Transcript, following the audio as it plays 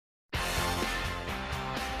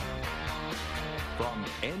from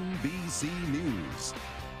NBC News.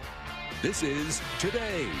 This is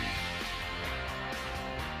Today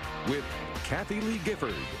with Kathie Lee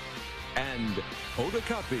Gifford and Hoda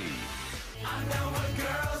Kotb. I know what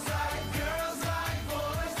girls like,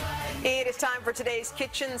 boys like. It is time for today's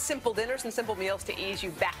kitchen. Simple dinners and simple meals to ease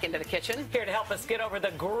you back into the kitchen. Here to help us get over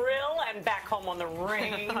the grill and back home on the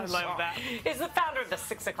range. I love that. Is the founder of the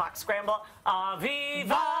 6 o'clock scramble,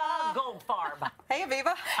 Aviva Goldfarb. Hey,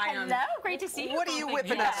 Aviva. Hello, great to see you. What are you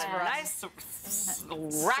whipping us for? Nice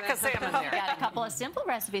rack of salmon there. Got a couple of simple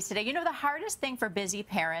recipes today. You know, the hardest thing for busy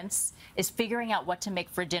parents is figuring out what to make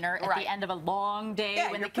for dinner at the end of a long day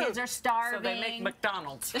when the kids are starving. So they make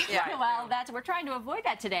McDonald's. Yeah. Well, we're trying to avoid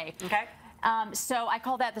that today. Okay. So I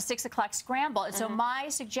call that the 6 o'clock scramble. And so my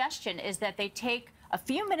suggestion is that they take a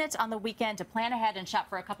few minutes on the weekend to plan ahead and shop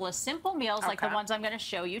for a couple of simple meals like the ones I'm going to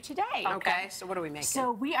show you today. Okay, so what are we making?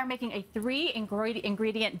 So we are making a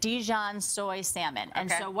 3-ingredient Dijon soy salmon. And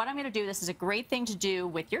so what I'm going to do, this is a great thing to do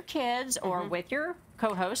with your kids or with your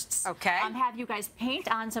co-hosts. Okay. Have you guys paint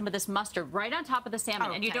on some of this mustard right on top of the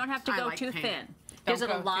salmon. And you don't have to go too thin. Gives it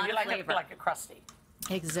a lot of flavor. Like a crusty.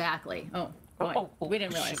 Exactly. Oh, boy. We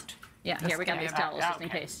didn't realize. Shoot. Yeah, here we got these towels just in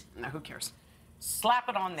case. No, who cares? Slap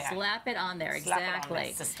it on there. Slap it on there, Slap exactly. it on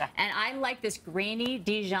there, sister. And I like this grainy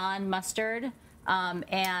Dijon mustard.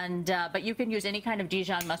 But you can use any kind of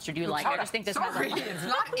Dijon mustard you like. I just think this has a It's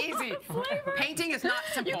not easy. Painting is not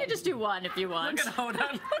simple. You can just do one if you want. Look at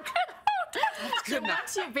Hoda. So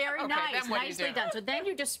once you're very nice, nicely done. So then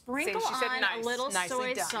you just sprinkle on a little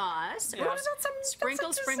soy sauce.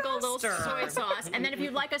 Sprinkle a little soy sauce. And then if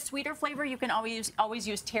you'd like a sweeter flavor, you can always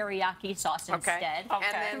use teriyaki sauce instead. And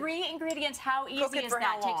then 3 ingredients. How easy is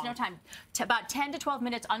that? Takes no time. About 10 to 12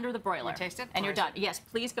 minutes under the broiler. You taste it? And you're done. Yes,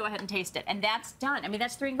 please go ahead and taste it. And that's done. I mean,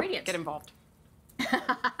 that's 3 ingredients. get involved.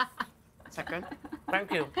 Is that good? Thank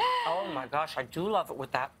you. Oh my gosh, I do love it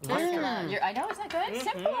with that mustard. I know, isn't that good?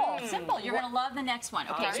 Simple. You're going to love the next one.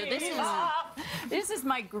 Okay, so this is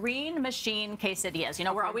my green machine quesadillas. You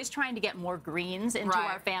know, we're always trying to get more greens into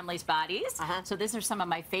our family's bodies. So these are some of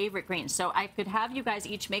my favorite greens. So I could have you guys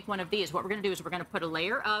each make one of these. What we're going to do is we're going to put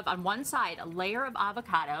on one side, a layer of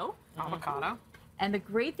avocado. And the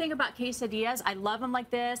great thing about quesadillas, I love them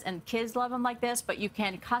like this, and kids love them like this, but you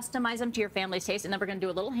can customize them to your family's taste. And then we're going to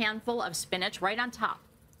do a little handful of spinach right on top.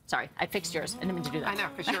 Sorry, I fixed yours. I didn't mean to do that. I know,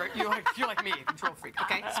 because you're like me, control freak.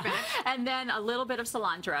 Okay, spinach. And then a little bit of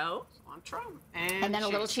cilantro. And then a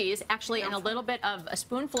little cheese. Actually, and a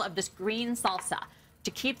spoonful of this green salsa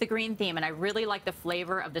to keep the green theme. And I really like the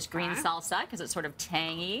flavor of this green salsa because it's sort of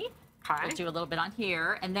tangy. We'll do a little bit on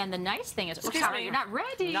here. And then the nice thing is, sorry, you're not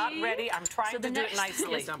ready. Not ready. I'm trying to do it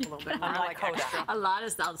nicely. Dump a little bit. Unlike Hoda. A lot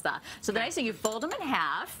of salsa. So the nice thing, you fold them in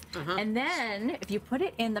half, and then if you put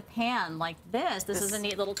it in the pan like this is a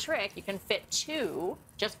neat little trick. You can fit 2.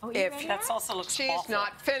 If that salsa looks She's awful.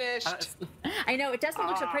 not finished. I know, it doesn't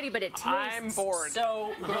look so pretty, but it tastes I'm bored.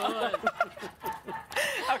 so good.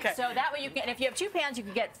 Okay. So that way you can, if you have 2 pans, you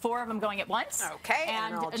can get 4 of them going at once. Okay.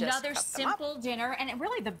 And another simple dinner. And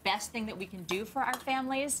really the best thing that we can do for our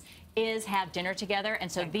families is have dinner together. And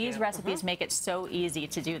so these recipes make it so easy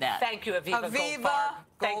to do that. Thank you, Aviva Goldfarb.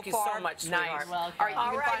 Thank you so much, sweetheart. All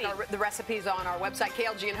right, you can find the recipes on our website,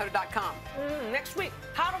 klgandhoda.com. Next week,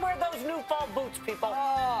 how to wear those new fall boots, people.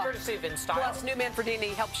 Courtesy of InStyle. Plus, New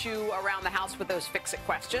Manfredini helps you around the house with those fix-it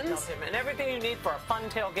questions. And everything you need for a fun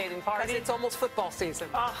tailgating party. Because it's almost football season.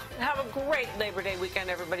 Have a great Labor Day weekend,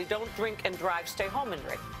 everybody. Don't drink and drive. Stay home and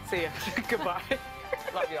drink. See ya. Goodbye.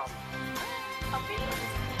 Love you all.